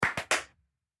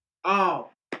Oh,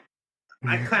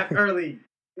 I clapped early.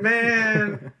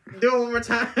 Man, do it one more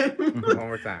time. One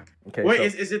more time. Okay. Wait, so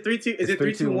is it 3-2? Is it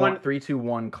 3-2-1?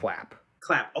 3-2-1 clap.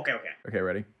 Clap. Okay. Okay,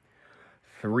 ready?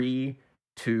 3,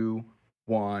 2,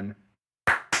 1.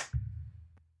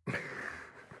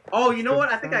 Oh, you know what?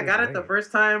 I think I got it the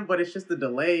first time, but it's just the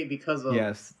delay because of...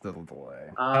 Yes, the delay.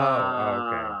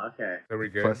 Okay. So we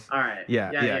good? All right.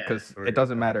 Yeah, because it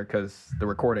doesn't matter because the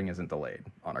recording isn't delayed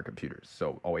on our computers.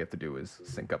 So all we have to do is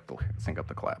sync up the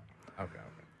clap. Okay.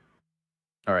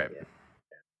 All right. Yeah.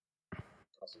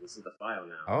 Oh, so this is the file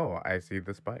now. Oh, I see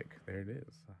the spike. There it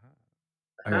is.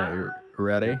 All right, you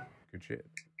ready? Good shit.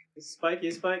 Spike.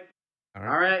 All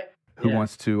right. Who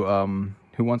wants to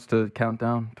count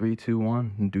down 3, 2,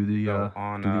 1 and do the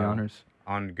honors?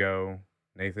 On go.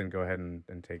 Nathan, go ahead and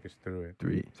take us through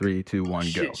it. 3, 2,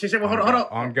 1, go. Shit, hold on.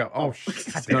 On go. Oh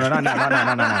shit. No.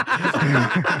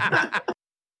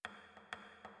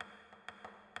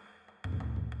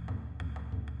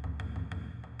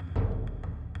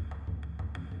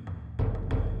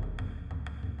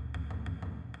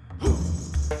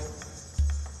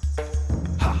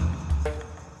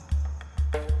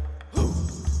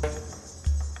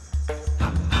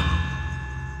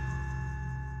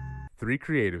 Three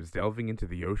creatives delving into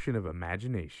the ocean of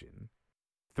imagination.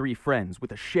 3 friends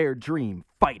with a shared dream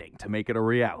fighting to make it a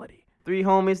reality. 3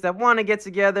 homies that want to get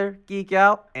together, geek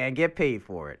out, and get paid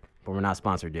for it. But we're not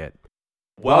sponsored yet.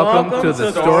 Welcome to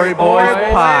the Story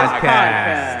Boyz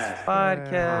Podcast.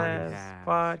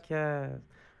 Podcast.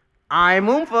 I'm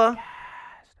Oompa.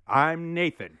 I'm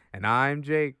Nathan. And I'm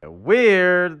Jake.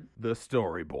 We're the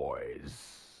Story Boyz.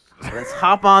 Let's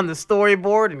hop on the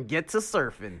storyboard and get to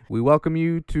surfing. We welcome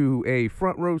you to a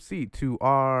front row seat to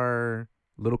our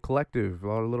little collective,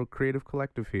 our little creative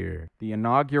collective here. The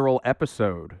inaugural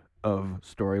episode of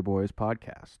Story Boyz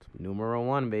Podcast. Numero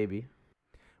 1, baby.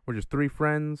 We're just 3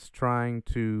 friends trying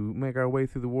to make our way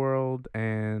through the world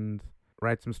and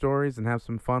write some stories and have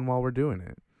some fun while we're doing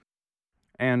it.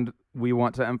 And we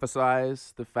want to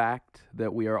emphasize the fact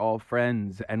that we are all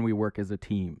friends and we work as a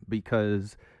team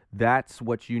because that's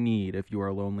what you need if you are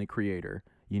a lonely creator.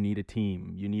 You need a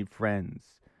team. You need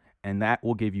friends. And that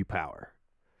will give you power.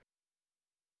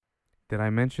 Did I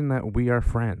mention that we are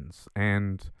friends?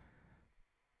 And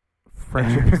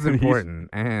friendship is important.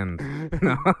 And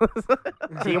no.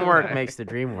 Teamwork makes the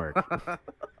dream work.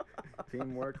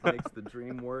 Teamwork makes the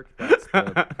dream work. That's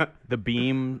the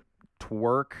beam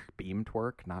twerk.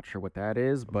 Not sure what that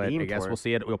is, but I guess we'll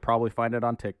see it. We'll probably find it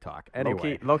on TikTok.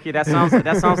 Anyway, Loki, that sounds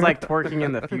like twerking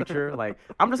in the future. Like,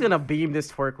 I'm just gonna beam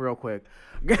this twerk real quick.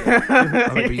 It's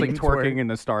like twerking in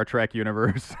the Star Trek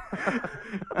universe.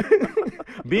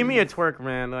 Beam me a twerk,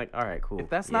 man. Like, all right, cool. If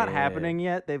that's not happening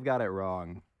yet, they've got it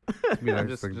wrong. I'm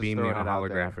just like beam me a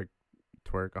holographic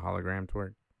twerk, a hologram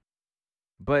twerk.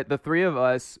 But the 3 of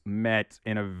us met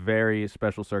in a very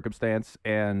special circumstance,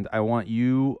 and I want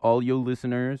you, all you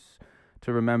listeners,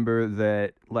 to remember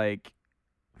that, like,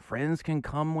 friends can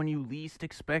come when you least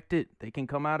expect it. They can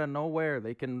come out of nowhere.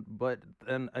 They can, but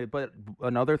another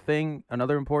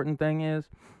important thing is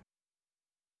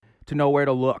to know where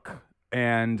to look.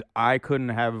 And I couldn't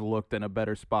have looked in a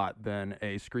better spot than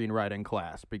a screenwriting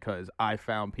class because I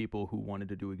found people who wanted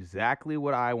to do exactly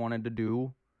what I wanted to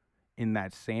do in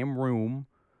that same room,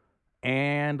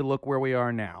 and look where we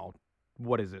are now.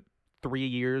 What is it? 3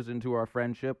 years into our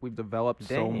friendship, we've developed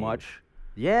so much.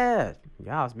 Yeah,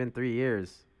 it's been 3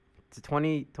 years. It's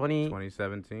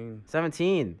 2017.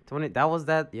 20. That was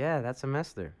that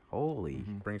semester. Holy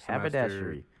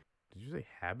haberdashery. Did you say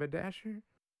haberdashery?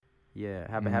 Yeah,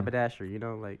 haberdashery. You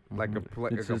know, like a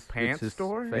pants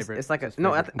store. It's like is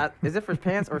it for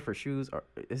pants or for shoes? Or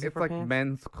is it for like pants?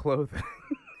 men's clothing?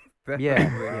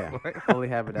 Yeah. Holy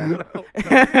haberdashery.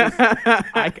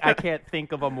 I can't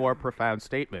think of a more profound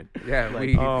statement. Yeah,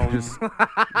 Yeah.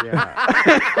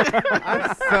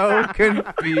 I'm so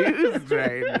confused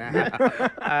right now.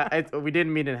 We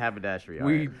didn't mean in haberdashery.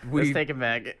 Let's take it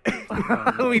back.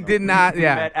 We did not. We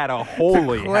met at a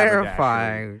holy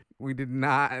clarifying. We did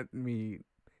not meet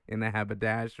in a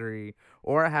haberdashery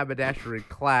or a haberdashery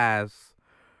class,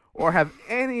 or have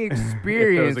any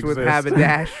experience with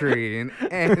haberdashery in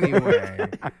any way.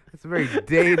 It's a very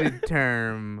dated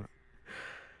term.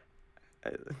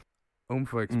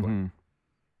 Oompa, explain.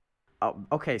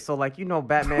 Okay, so like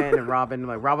Batman and Robin,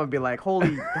 like Robin be like,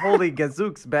 holy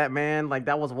gazooks, Batman, like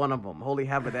that was one of them. Holy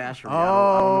haberdashery.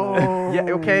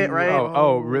 Yeah, okay, right?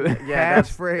 Oh, really? Yeah,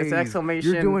 catchphrase. It's an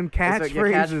exclamation. You're doing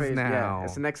catchphrases now. Yeah,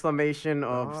 it's an exclamation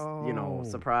of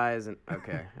surprise and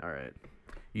okay, all right.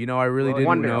 I really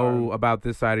didn't know about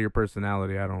this side of your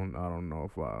personality. I don't know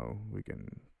if we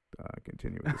can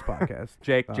continue with this podcast.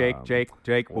 Jake,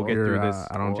 we'll get through this.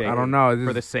 I don't Jake, know.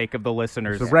 for the sake of the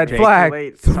listeners. It's a red Jake, flag.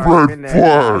 It's a red flag.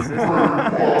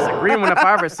 It's a green one if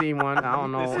I ever seen one. I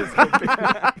don't know.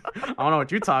 I don't know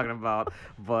what you're talking about,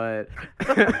 but.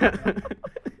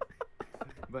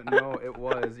 But no, it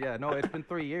was. Yeah, no, it's been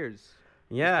 3 years.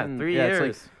 Yeah, been, 3 yeah, years.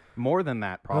 It's like more than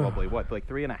that, probably. What, like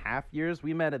 3.5 years?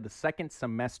 We met at the second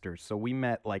semester, so we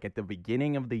met like at the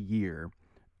beginning of the year,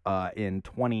 in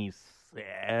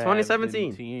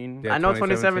 2017. Yeah, I know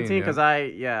 2017 because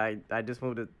yeah. I just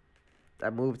moved to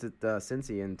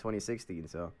Cincy in 2016,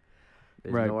 so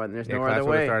there's Right. no Class other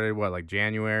way. started what, like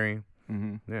January?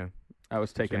 Mm-hmm. Yeah. I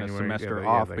was taking January, a semester yeah,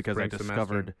 off like because I spring discovered.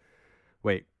 semester.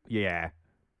 Wait, yeah.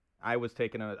 I was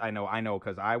taking I know,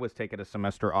 because I was taking a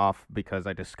semester off because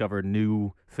I discovered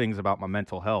new things about my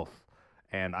mental health,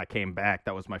 and I came back.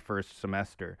 That was my first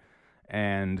semester,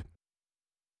 and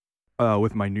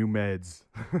with my new meds,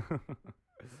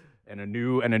 and a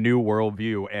new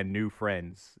worldview and new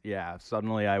friends. Yeah,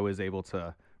 suddenly I was able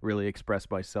to really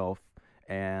express myself,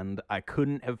 and I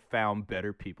couldn't have found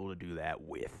better people to do that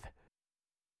with.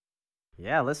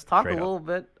 Yeah, let's talk Straight a up. little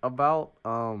bit about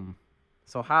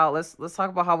So let's talk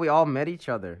about how we all met each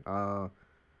other.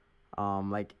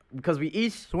 Like because we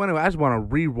each. So anyway, I just want to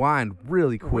rewind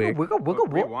really quick.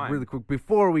 Rewind. Really quick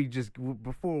before we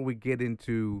get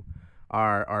into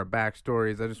our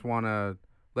backstories. I just want to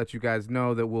let you guys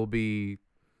know that we'll be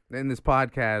in this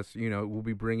podcast. We'll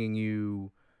be bringing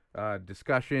you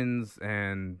discussions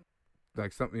and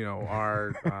like some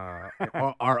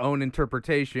our own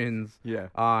interpretations Yeah.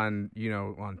 on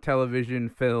on television,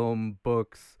 film,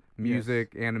 books,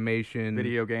 music, animation,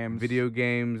 Video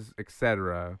games,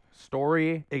 etc.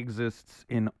 Story exists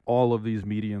in all of these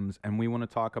mediums, and we want to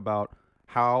talk about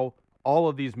how all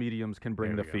of these mediums can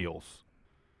bring the There we go. feels.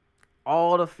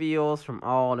 All the feels from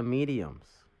all the mediums.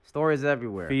 Stories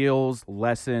everywhere. Feels,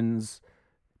 lessons,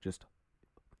 just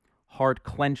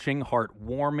heart-clenching,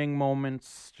 heart-warming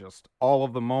moments, just all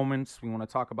of the moments. We want to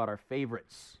talk about our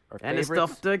favorites. And the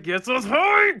stuff that gets us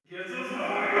high.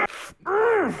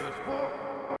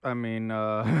 I mean,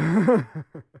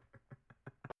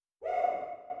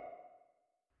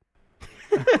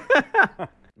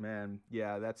 man,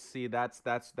 yeah, that's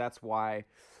why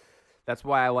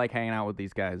I like hanging out with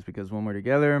these guys, because when we're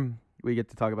together, we get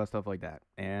to talk about stuff like that.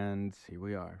 And here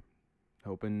we are,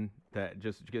 hoping that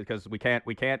just because we can't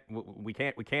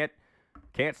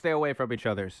stay away from each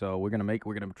other, so we're gonna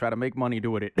try to make money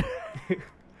doing it.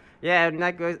 Yeah, and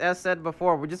like as said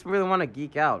before, we just really want to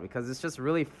geek out because it's just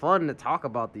really fun to talk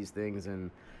about these things,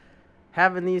 and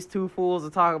having these two fools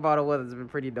to talk about it with has been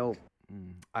pretty dope.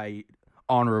 I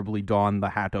honorably don the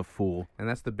hat of fool. And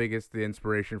that's the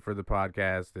inspiration for the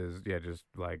podcast is, just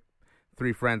like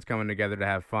three friends coming together to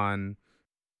have fun.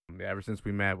 Ever since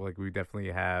we met, like we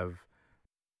definitely have,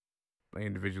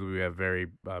 individually, we have very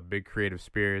big creative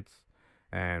spirits.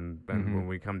 And when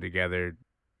we come together,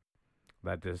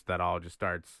 that all just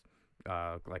starts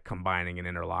like combining and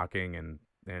interlocking and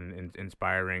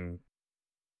inspiring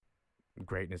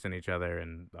greatness in each other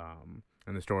and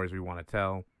the stories we want to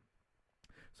tell.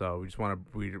 So we just want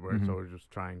to we're just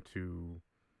trying to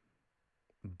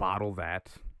bottle that,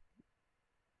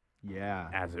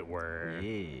 as it were,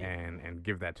 and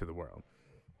give that to the world.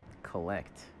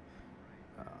 Collect.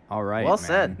 All right. Well man.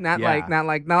 said. Not Yeah.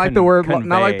 like the world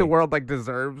not like the Convey. world like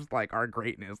deserves like our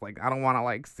greatness. Like I don't want to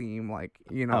like seem like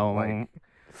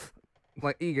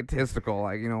like egotistical.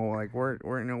 Like like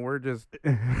we're just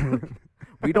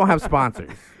we don't have sponsors.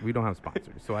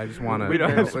 So I just want to. We don't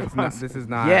have This is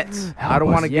not Yet. I don't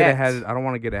want to get Yet. ahead. I don't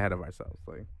want to get ahead of ourselves.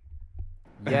 Like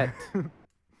Yet.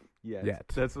 Yet.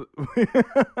 That's the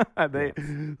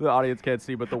audience can't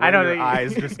see, but the way I know your that-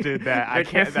 eyes just did that. I They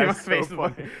can't see That's my so face,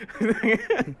 funny.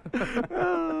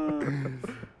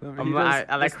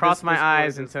 I like cross my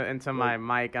eyes into my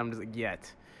mic. I'm just like,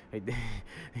 yet.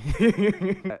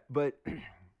 But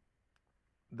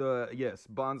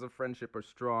bonds of friendship are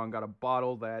strong. Got to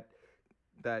bottle that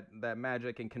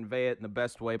magic and convey it in the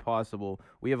best way possible.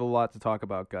 We have a lot to talk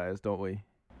about, guys, don't we?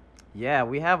 Yeah,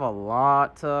 we have a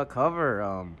lot to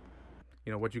cover.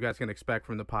 What you guys can expect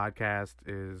from the podcast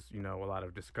is a lot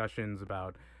of discussions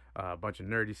about a bunch of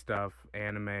nerdy stuff,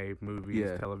 anime, movies,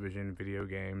 television, video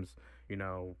games.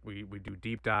 We do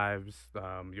deep dives.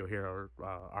 You'll hear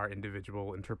our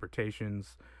individual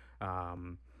interpretations. A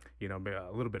little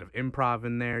bit of improv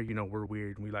in there. We're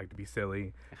weird and we like to be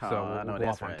silly. So we'll go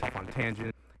off on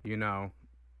tangent,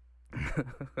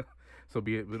 So it'll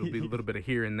be a little bit of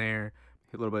here and there.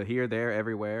 A little bit here, there,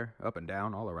 everywhere, up and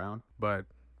down, all around. But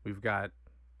we've got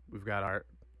our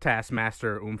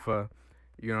taskmaster Oomfa,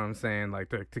 You know what I'm saying? Like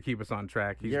to keep us on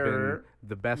track. He's Yer. been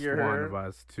the best one Yer. of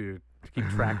us to keep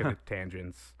track of the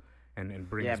tangents and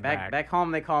bring us back. Back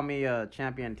home they call me a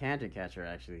champion tangent catcher.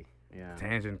 Actually, yeah.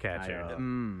 Tangent catcher.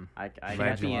 I catch a lot of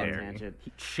Legendary.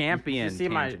 tangent. Champion. You see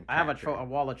tangent I have catcher. a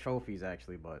wall of trophies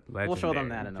actually, but we'll show them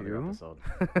that in Legendary. another You episode.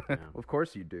 Yeah. Of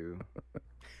course you do.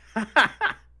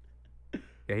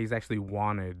 Yeah, he's actually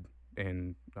wanted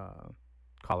in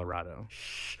Colorado.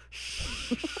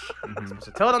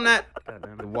 So tell them that.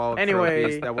 The wall of Anyway-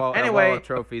 trophies. That wall of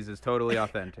trophies is totally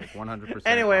authentic. 100%.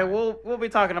 Anyway, mine. we'll be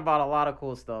talking about a lot of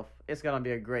cool stuff. It's gonna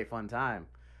be a great fun time.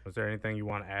 Was there anything you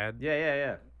want to add,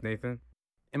 Yeah. Nathan?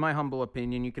 In my humble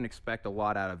opinion, you can expect a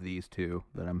lot out of these two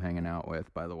that I'm hanging out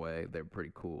with. By the way, they're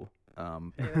pretty cool.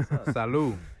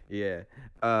 Salud. Yeah.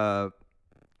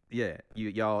 Yeah.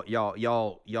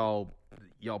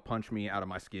 Y'all punch me out of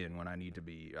my skin when I need to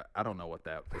be. I don't know what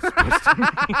that was supposed to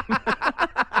mean.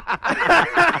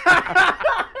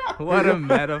 What a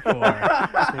metaphor.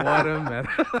 What a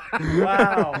metaphor.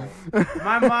 Wow.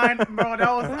 My mind, bro.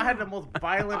 I had the most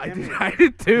violent image. I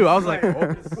did too. I was like,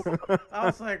 oh. I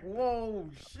was like, whoa,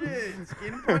 shit,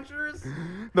 skin punchers.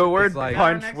 The word It's like-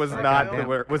 punch Next was time. not the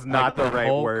word. Was not Like the right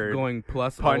Hulk word. Going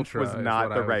plus Punch ultra was is not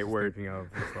what the I right was word. Thinking of.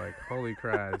 It's like, holy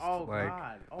Christ. Oh like,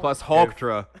 God. Oh, Plus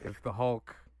Hulktra. if the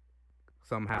Hulk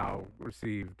somehow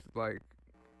received like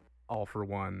all for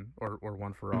one or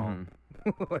one for all, Mhm.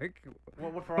 like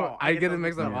What for all? I get it those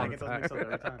mixed up all I the get those mixed up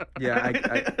every time.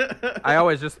 Yeah, I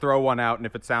always just throw one out, and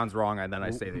if it sounds wrong, then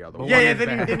I say the other But one. Yeah, one yeah. is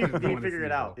Then bad. you One is figure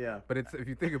it out. evil. Yeah. But it's if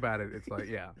you think about it, it's like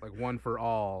like one for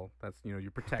all. That's you're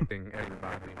protecting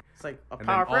everybody. It's like a And then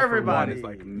power all for for one everybody. is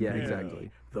like Yeah, exactly.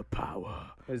 the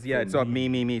power. Yeah, it's all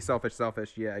me,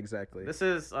 selfish. Yeah, exactly. This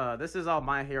is all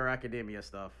My Hero Academia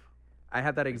stuff. I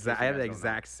had that case exact. you I had guys the don't know.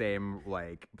 exact same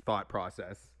like thought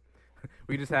process.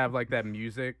 We just have like that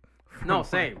music. No,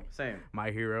 from, same. My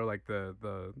Hero, like the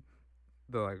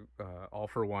like all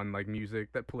for one like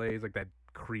music that plays like that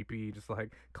creepy just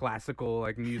like classical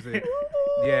like music.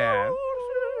 Yeah.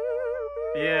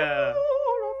 Yeah.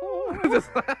 Just-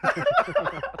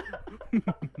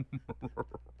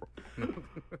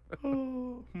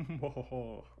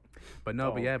 But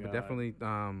no, Oh, but God. definitely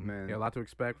Man. yeah, a lot to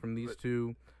expect from these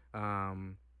two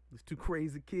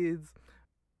crazy kids.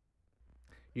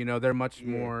 You know, they're much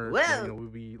Yeah. more Well. we'll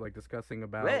be like discussing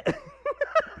about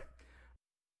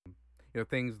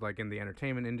things like in the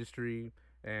entertainment industry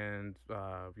and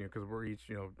because we're each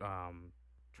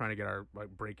trying to get our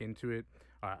break into it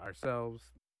ourselves.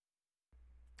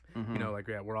 Mhm. You know, like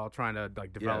we're all trying to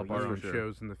like develop yeah, our for own sure.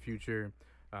 shows in the future.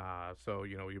 So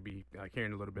you'll be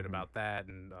hearing a little bit about that,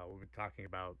 and we'll be talking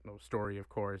about story, of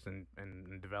course, and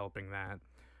developing that.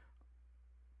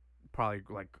 Probably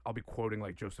like I'll be quoting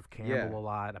like Joseph Campbell Yeah. a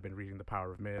lot. I've been reading The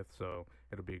Power of Myth, so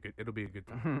it'll be a good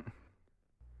time.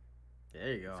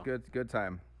 There you go. It's good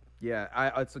time.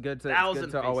 Yeah, it's good to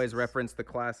Thousand always faces. reference the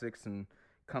classics and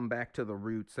come back to the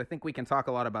roots. I think we can talk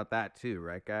a lot about that too,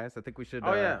 right, guys? I think we should.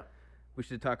 Oh yeah. We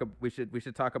should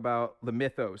talk about the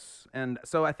mythos, and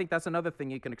so I think that's another thing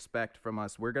you can expect from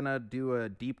us. We're gonna do a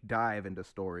deep dive into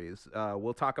stories.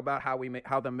 We'll talk about how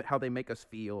they make us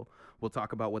feel. We'll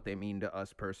talk about what they mean to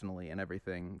us personally and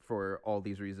everything for all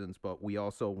these reasons. But we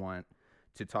also want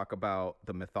to talk about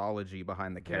the mythology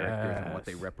behind the characters and what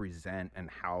they Yes. represent and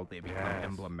how they become Yes,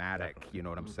 emblematic. definitely. You know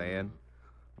what I'm saying?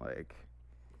 Like.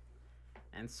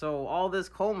 And so all this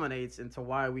culminates into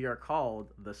why we are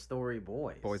called the Story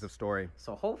Boys. Boys of Story.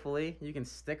 So hopefully you can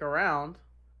stick around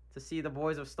to see the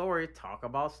Boys of Story talk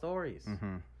about stories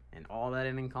Mm-hmm. and all that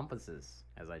it encompasses,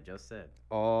 as I just said.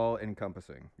 All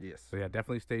encompassing. Yes. So yeah,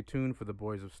 definitely stay tuned for the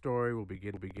Boys of Story. We'll be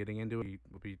getting into it.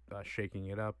 We'll be shaking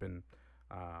it up, and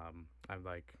I'm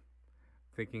like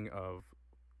thinking of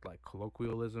like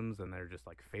colloquialisms, and they're just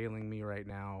like failing me right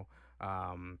now.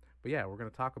 But yeah, we're gonna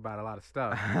talk about a lot of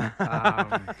stuff.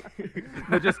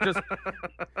 No, just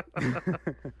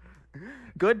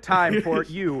good time for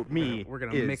you, me. We're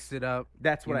gonna is. mix it up.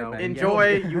 That's what you I know, meant.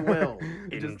 Enjoy, you will.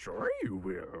 Enjoy, you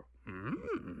will.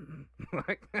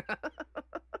 Like,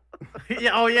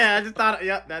 Yeah. Oh yeah. I just thought.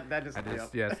 Yep. That just. I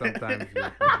just yep. sometimes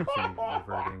you're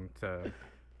reverting to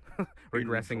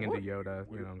regressing into Yoda.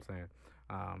 You know what I'm saying?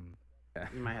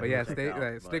 You might have But to yeah, check stay out,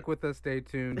 but- stick with us. Stay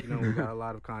tuned. You know, we got a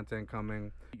lot of content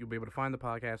coming. You'll be able to find the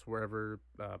podcast wherever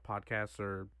podcasts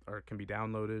are can be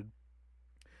downloaded.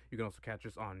 You can also catch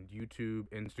us on YouTube,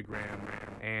 Instagram,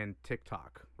 and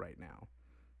TikTok right now.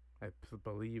 I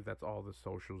believe that's all the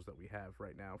socials that we have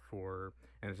right now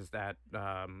and it's just at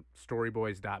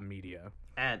storyboys.media.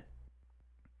 At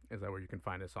Is that where you can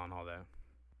find us on all that?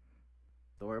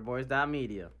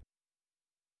 storyboys.media.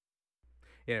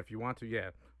 Yeah, if you want to,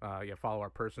 follow our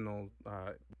personal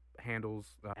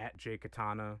handles at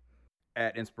jkatana.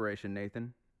 At Inspiration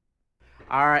Nathan.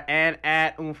 All right, and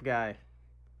at Oomph Guy.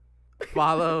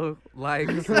 Follow, like,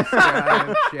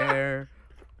 subscribe, share,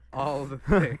 all the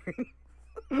things.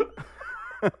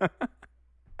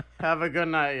 Have a good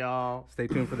night, y'all. Stay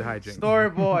tuned for the hijinks. Story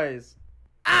Boyz.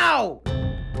 Ow!